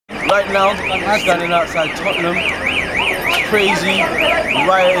Right now, I'm standing outside Tottenham. It's crazy. The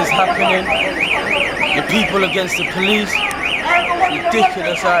riot is happening. The people against the police.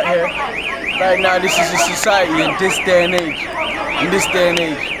 Ridiculous out here. Right now, this is a society in this day and age. In this day and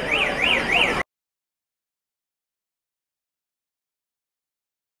age.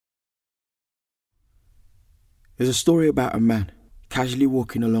 There's a story about a man casually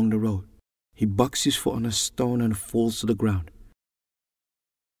walking along the road. He bucks his foot on a stone and falls to the ground.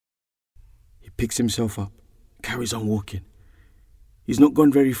 He picks himself up, carries on walking. He's not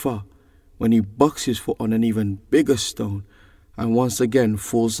gone very far when he bucks his foot on an even bigger stone and once again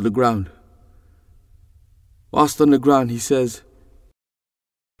falls to the ground. Whilst on the ground, he says,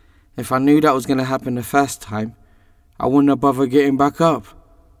 "If I knew that was going to happen the first time, I wouldn't have bothered getting back up."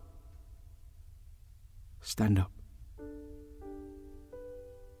 Stand up.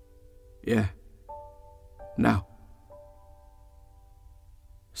 Yeah. Now.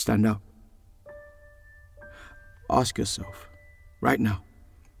 Stand up. Ask yourself, right now,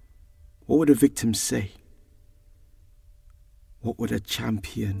 what would a victim say? What would a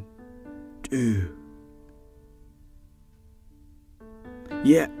champion do?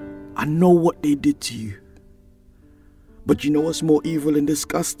 Yeah, I know what they did to you. But you know what's more evil and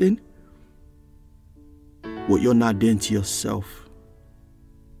disgusting? What you're now doing to yourself.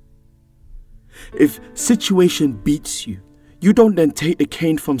 If situation beats you, you don't then take the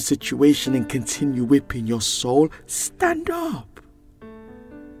cane from situation and continue whipping your soul. Stand up.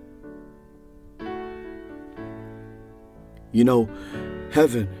 You know,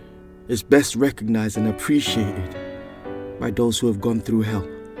 heaven is best recognized and appreciated by those who have gone through hell,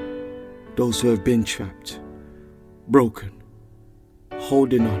 those who have been trapped, broken,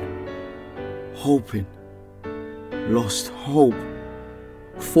 holding on, hoping, lost hope,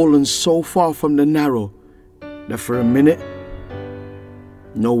 fallen so far from the narrow that for a minute,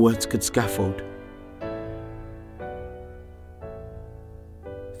 no words could scaffold.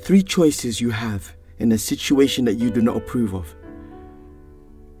 3 choices you have in a situation that you do not approve of.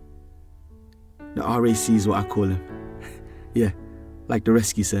 The RAC is what I call them. Yeah, like the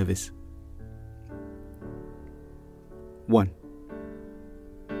rescue service. 1.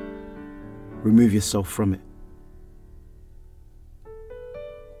 Remove yourself from it.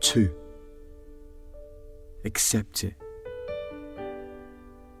 2. Accept it.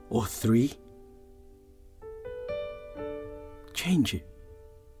 Or 3. Change it.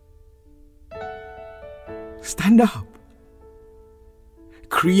 Stand up.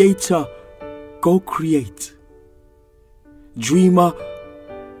 Creator, go create. Dreamer,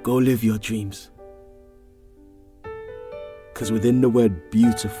 go live your dreams. Because within the word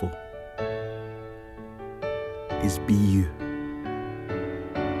beautiful is be you.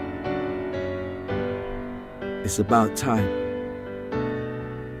 It's about time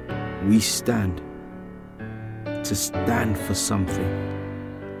we stand to stand for something.